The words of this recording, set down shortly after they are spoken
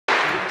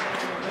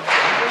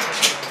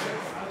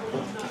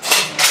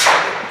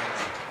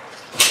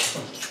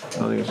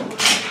think it's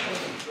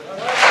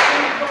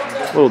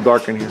a little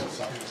dark in here.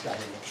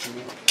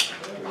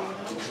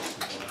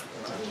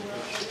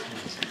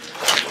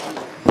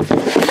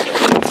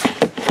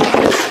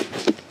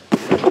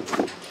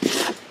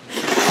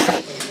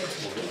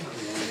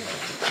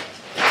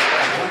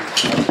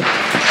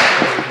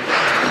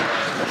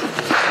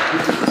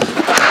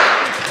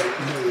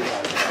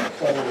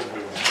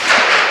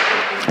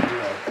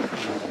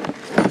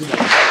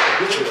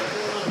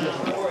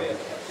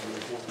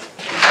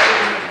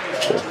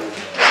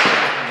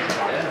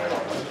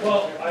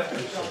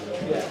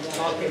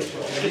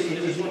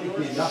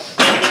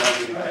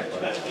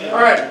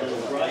 Alright,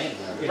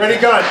 ready,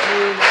 gun.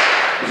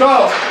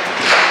 So,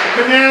 the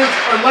commands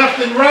are left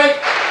and right.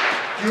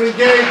 You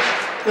engage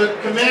the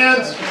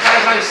commands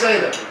as I say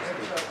them.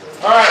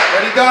 Alright,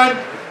 ready, gun.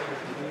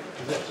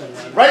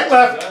 Right,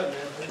 left.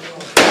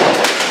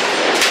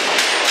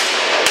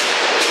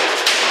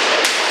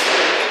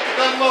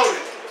 Gun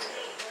loaded.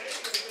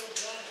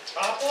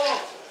 Top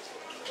off.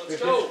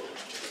 Let's go.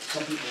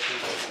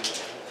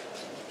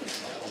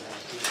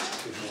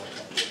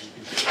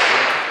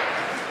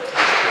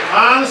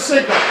 On the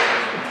signal.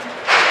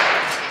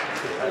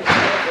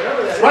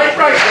 Right,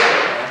 right.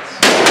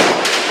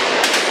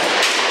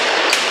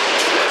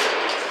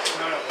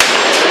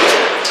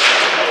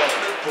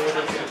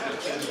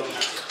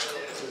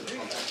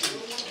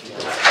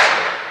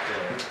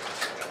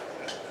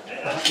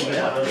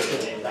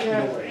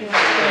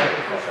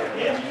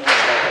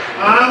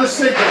 On the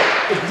signal.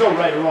 There's no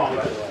right or wrong.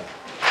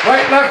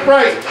 Right, left,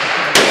 right.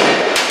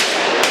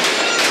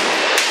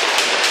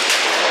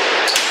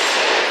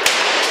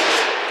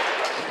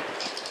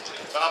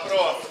 Top it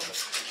off.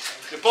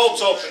 The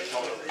bolt's open.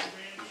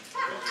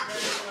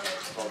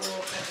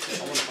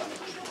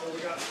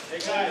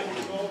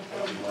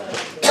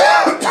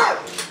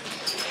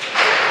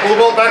 Pull the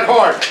bolt back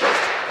hard.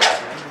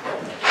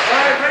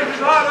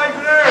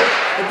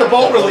 Get the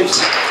bolt release.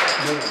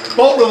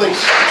 Bolt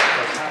release.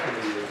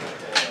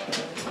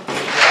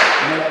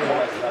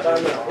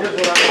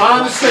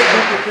 On the signal.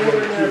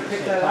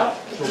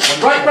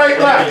 Right, right,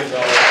 left.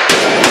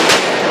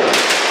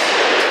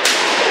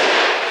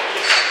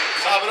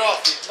 Top it off.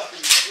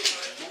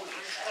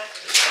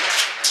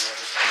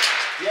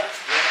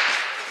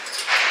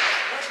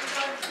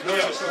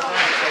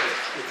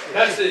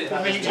 That's it.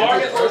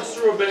 Target runs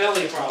through a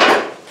Benelli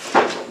problem.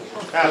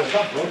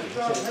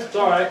 It's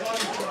alright.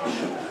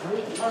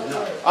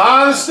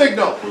 On the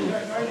signal.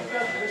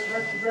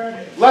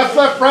 Left,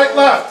 left, right,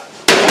 left.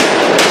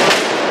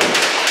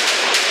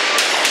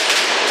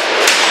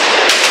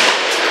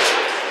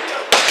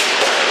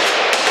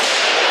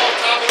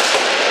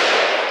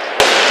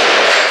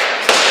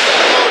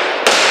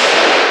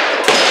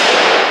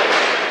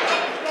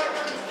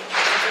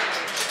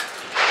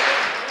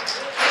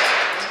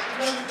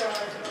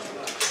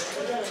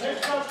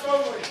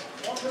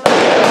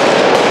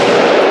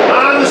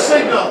 On the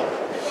signal.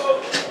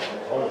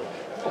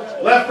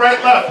 Left,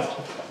 right, left.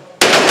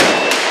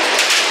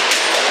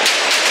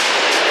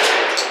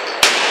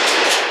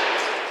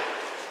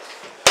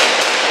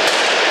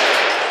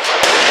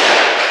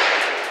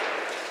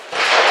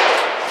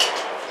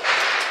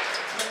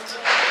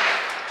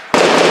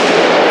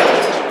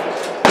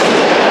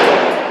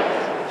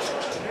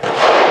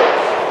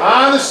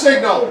 On the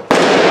signal.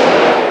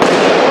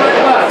 Right,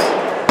 left.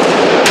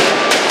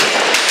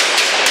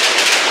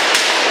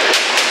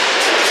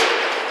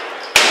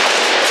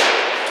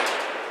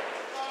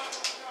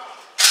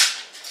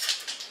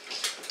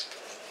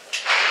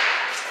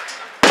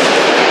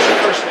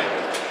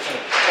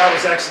 That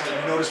was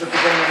excellent. You notice with the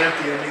gun went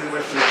empty and neither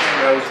went for the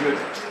camera. That was good.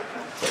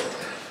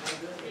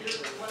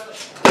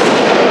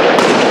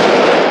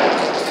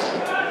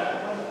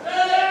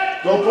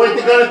 Don't point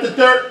the gun at the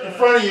dirt in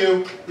front of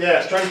you.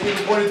 Yes, try to keep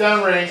it pointed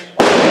down range.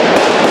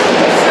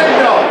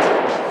 Signal.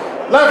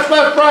 Left,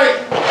 left, right.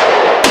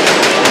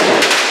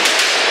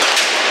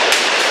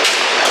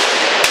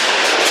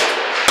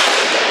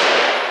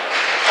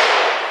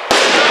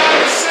 On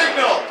the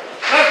signal.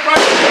 Left, right.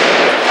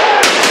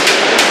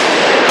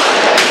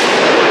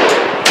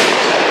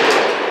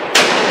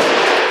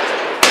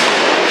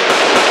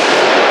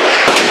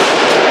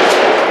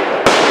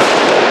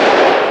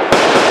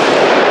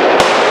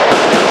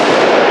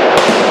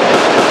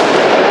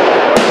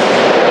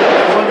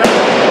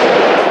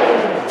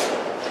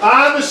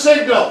 On the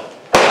signal.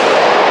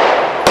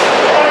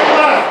 Right,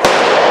 left.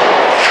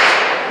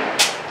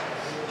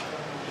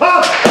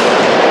 Up.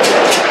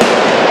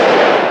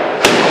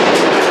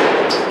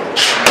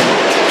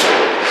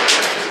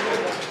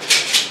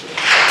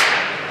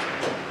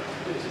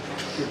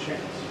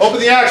 Open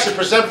the action.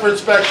 Present for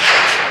inspection.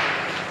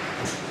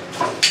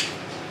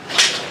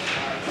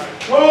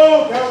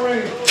 Whoa, that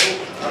ring.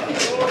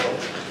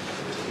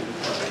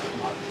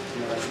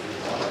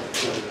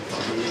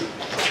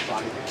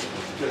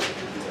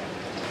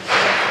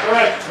 All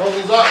right,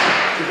 muzzles up.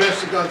 Advance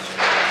the guns.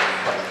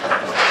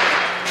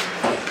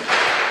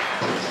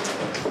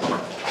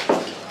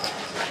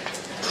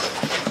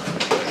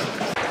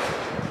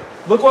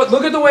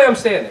 Look at the way I'm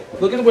standing.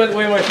 Look at the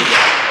way my feet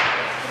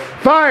are.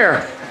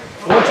 Fire.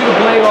 want you to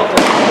blade off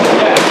the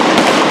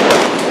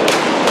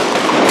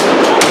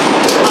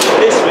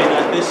This way,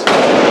 not this way.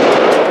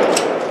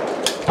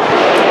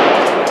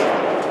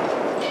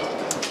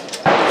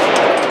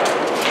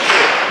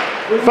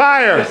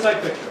 Fire!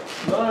 side picture.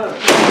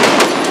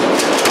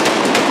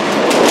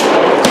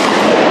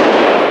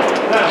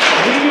 Now,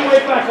 lean your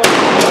weight back up.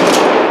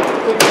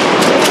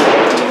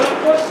 Left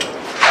foot.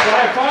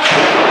 Fire.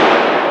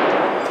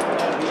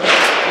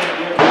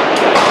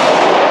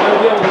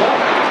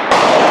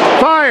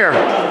 Fire!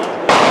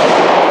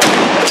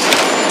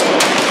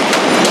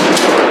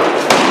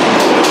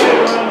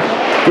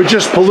 We're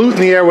just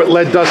polluting the air with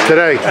lead dust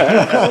today.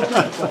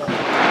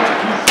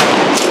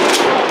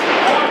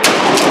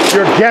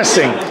 You're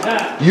guessing.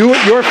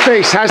 Your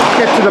face has to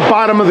get to the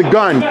bottom of the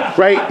gun,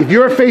 right? If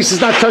your face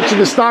is not touching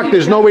the stock,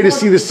 there's no way to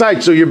see the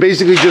sight, so you're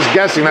basically just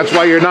guessing. That's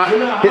why you're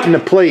not hitting the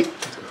plate.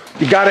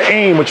 You gotta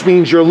aim, which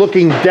means you're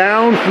looking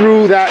down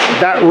through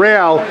that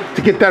rail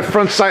to get that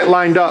front sight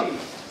lined up.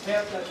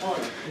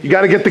 You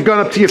gotta get the gun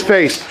up to your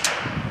face.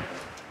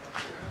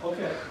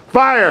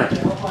 Fire!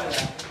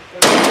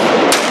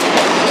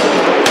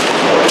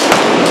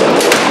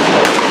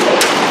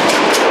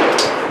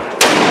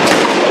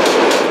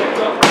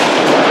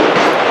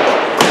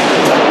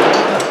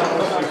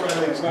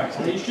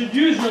 You should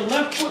use your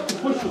left foot to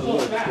push the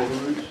ball back.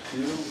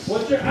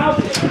 Once you're out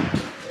there,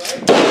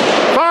 right?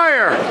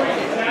 Fire!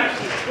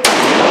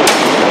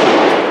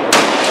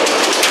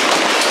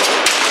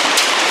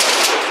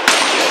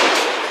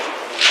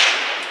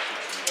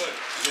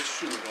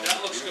 That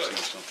looks good.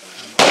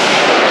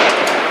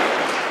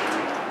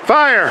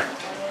 Fire!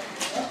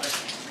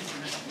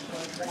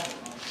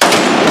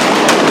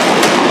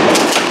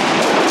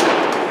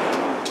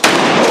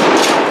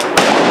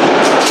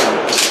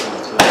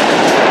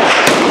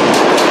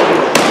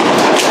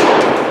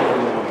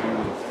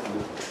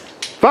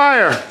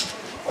 Fire!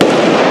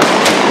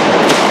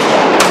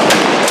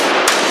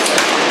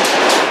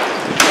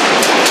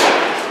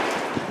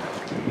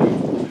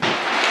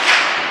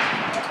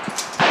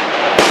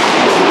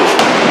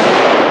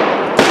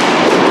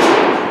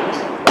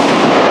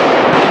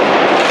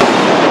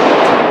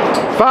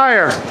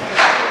 Fire!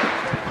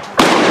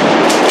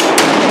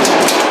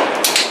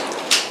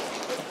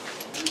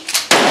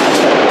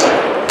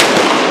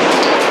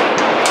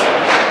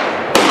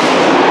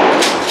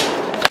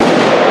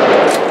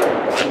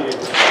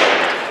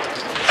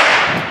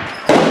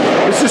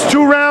 This is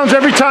 2 rounds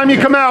every time you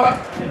come out.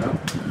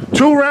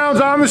 2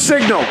 rounds on the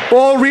signal.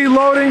 All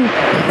reloading.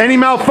 Any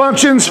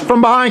malfunctions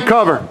from behind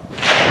cover.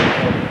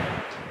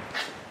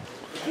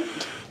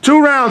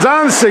 2 rounds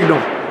on the signal.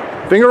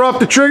 Finger off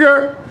the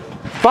trigger.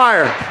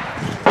 Fire.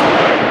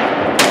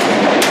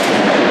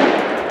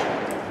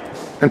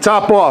 And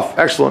top off.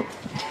 Excellent.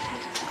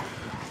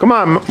 Come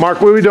on,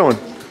 Mark. What are we doing?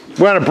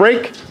 We're on a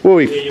break? What are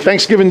we?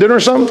 Thanksgiving dinner or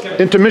something?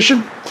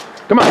 Intermission?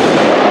 Come on.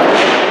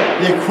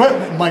 The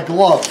equipment in my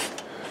glove.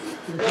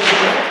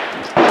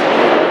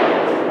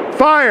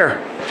 Fire!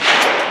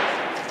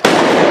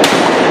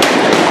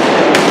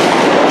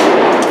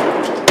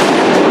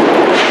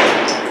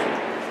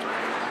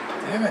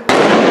 Damn it.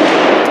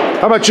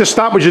 How about just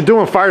stop what you're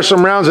doing, fire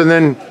some rounds, and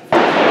then...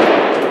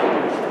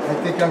 I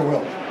think I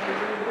will.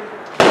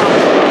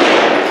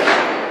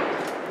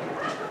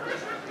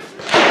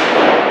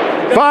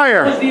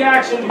 Fire! What's the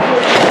action before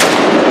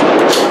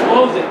you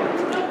close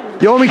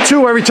it? You owe me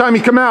 2 every time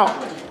you come out.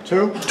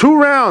 2? 2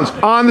 rounds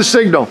on the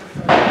signal.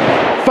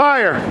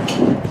 Fire!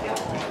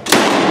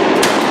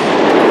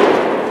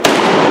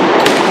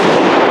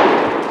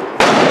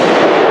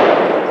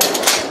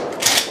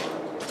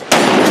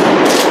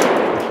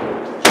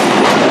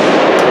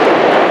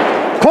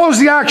 Close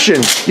the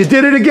action. You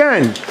did it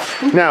again.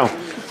 Now,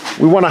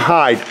 we want to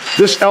hide.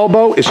 This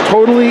elbow is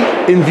totally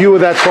in view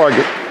of that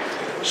target.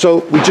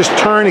 So we just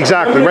turn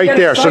exactly right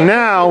there. So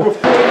now,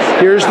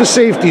 here's the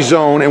safety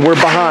zone and we're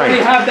behind.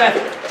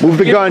 Move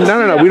the gun.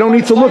 No. We don't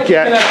need to look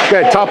yet. Go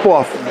ahead, top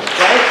off.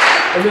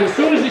 Right? And then as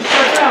soon as he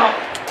starts out,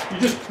 you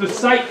just, the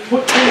sight,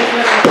 put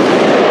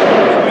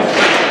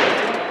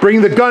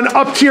Bring the gun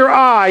up to your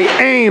eye.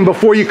 Aim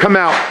before you come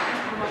out.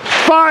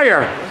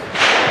 Fire!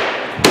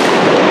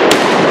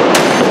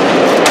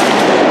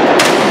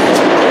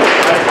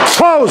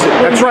 Close it.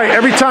 That's right.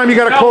 Every time you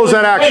got to close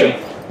that action.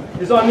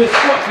 Is on this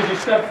foot because you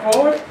step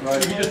forward.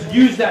 Right. You just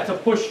use that to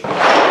push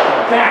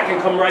back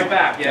and come right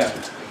back. Yeah.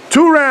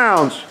 2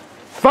 rounds.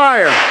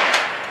 Fire.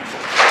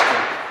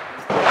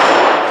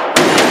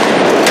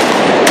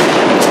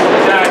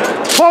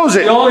 Exactly. Close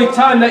it. The only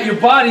time that your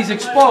body's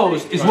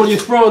exposed is when you're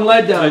throwing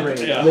lead down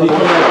range. Yeah. Then you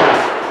come right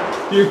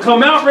back. You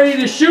come out ready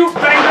to shoot,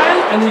 bang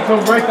bang, and then you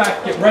come right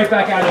back, get right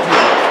back out of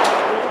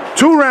here.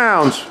 2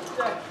 rounds.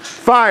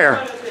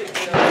 Fire.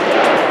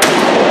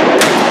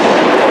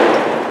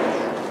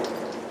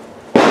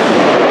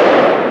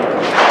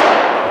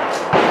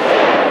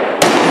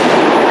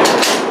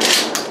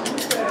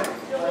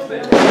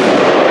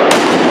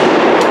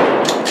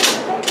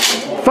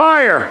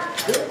 Fire!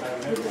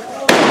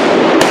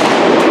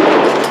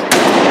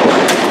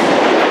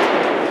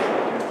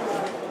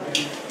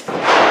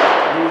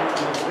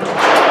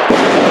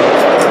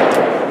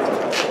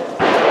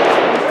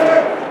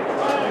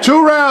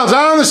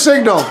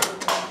 signal.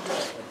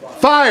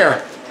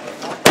 Fire.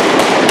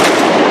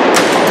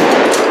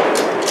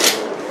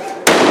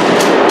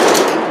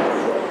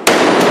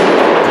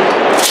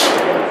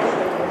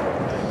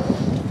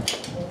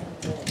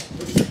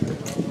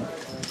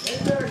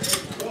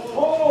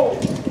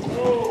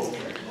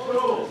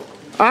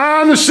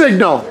 On the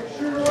signal.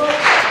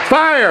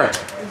 Fire.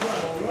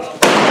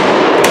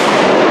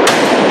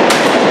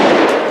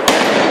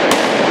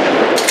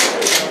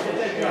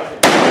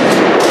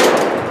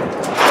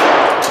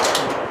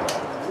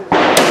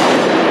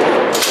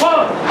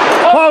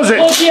 Close it.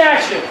 Close the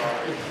action.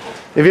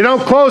 If you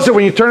don't close it,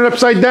 when you turn it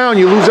upside down,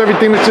 you lose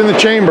everything that's in the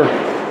chamber.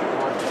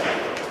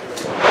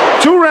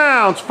 2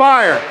 rounds.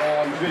 Fire.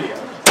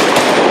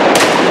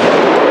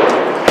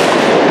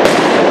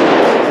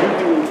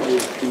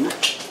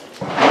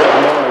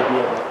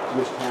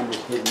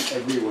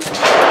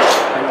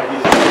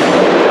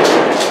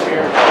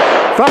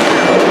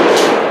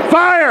 Fire!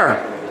 Fire!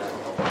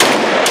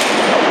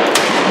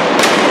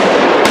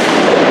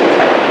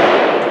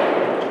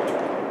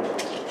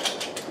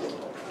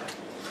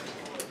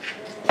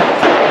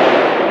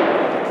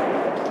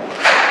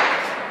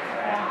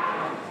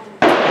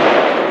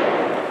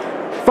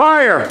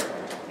 Fire!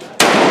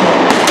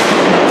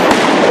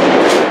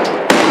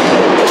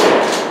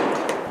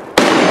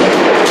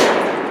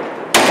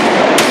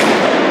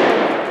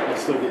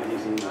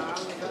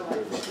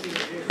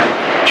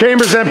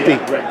 Chamber's empty.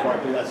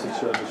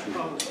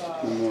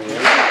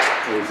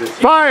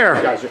 Fire!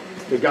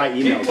 The guy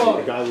emailed me,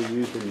 the guy we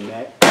used when we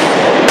met.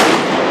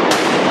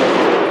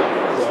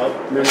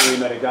 Remember we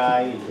met a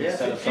guy, he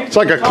set us up. It's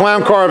like a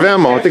clown car of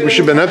ammo. I think we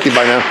should have been empty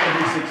by now.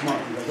 Every 6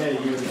 months, he's like, hey,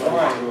 you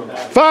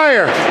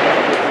Fire!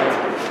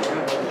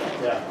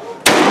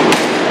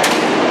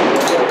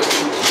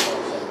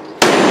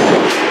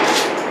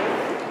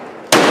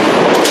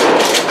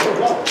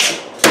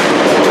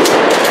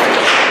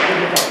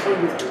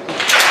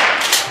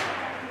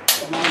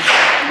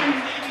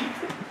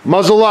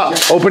 Muzzle up.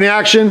 Open the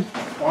action.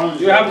 Do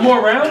you have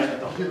more rounds?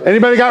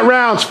 Anybody got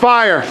rounds?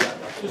 Fire.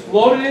 Just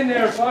load it in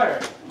there and fire.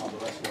 Is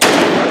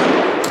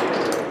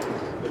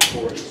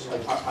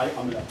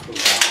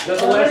that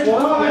the last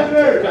one?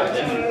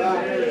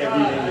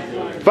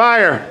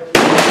 Fire.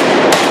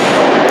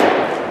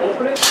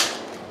 Open it.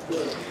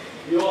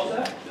 You all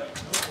set?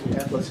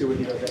 Yeah, let's see what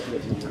he does after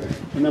this.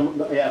 And then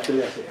yeah, after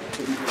this.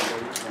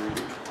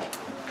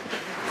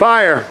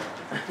 Fire.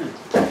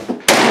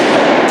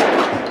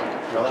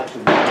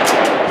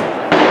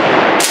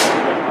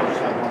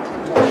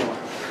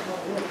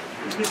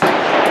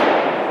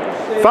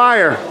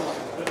 Fire.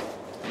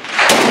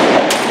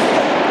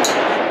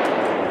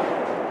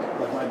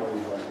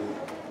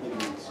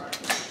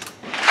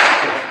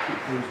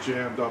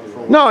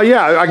 No,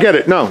 yeah, I get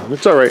it. No,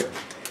 it's all right.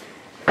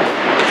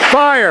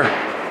 Fire.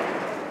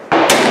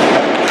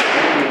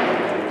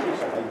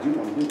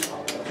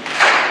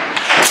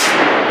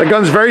 The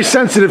gun's very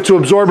sensitive to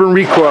absorbent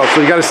recoil,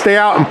 so you got to stay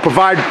out and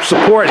provide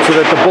support so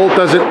that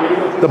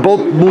the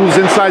bolt moves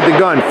inside the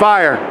gun.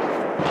 Fire.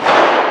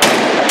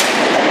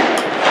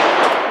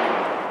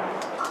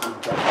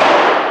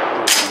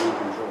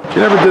 She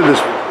never did this.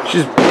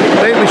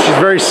 Lately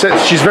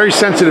she's very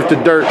sensitive to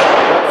dirt.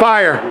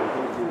 Fire.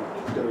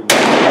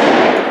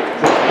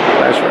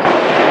 That's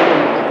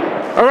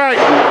right. All right,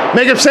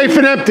 make it safe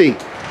and empty.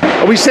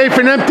 Are we safe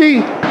and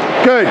empty?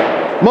 Good.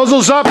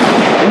 Muzzles up,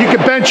 and you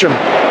can bench them.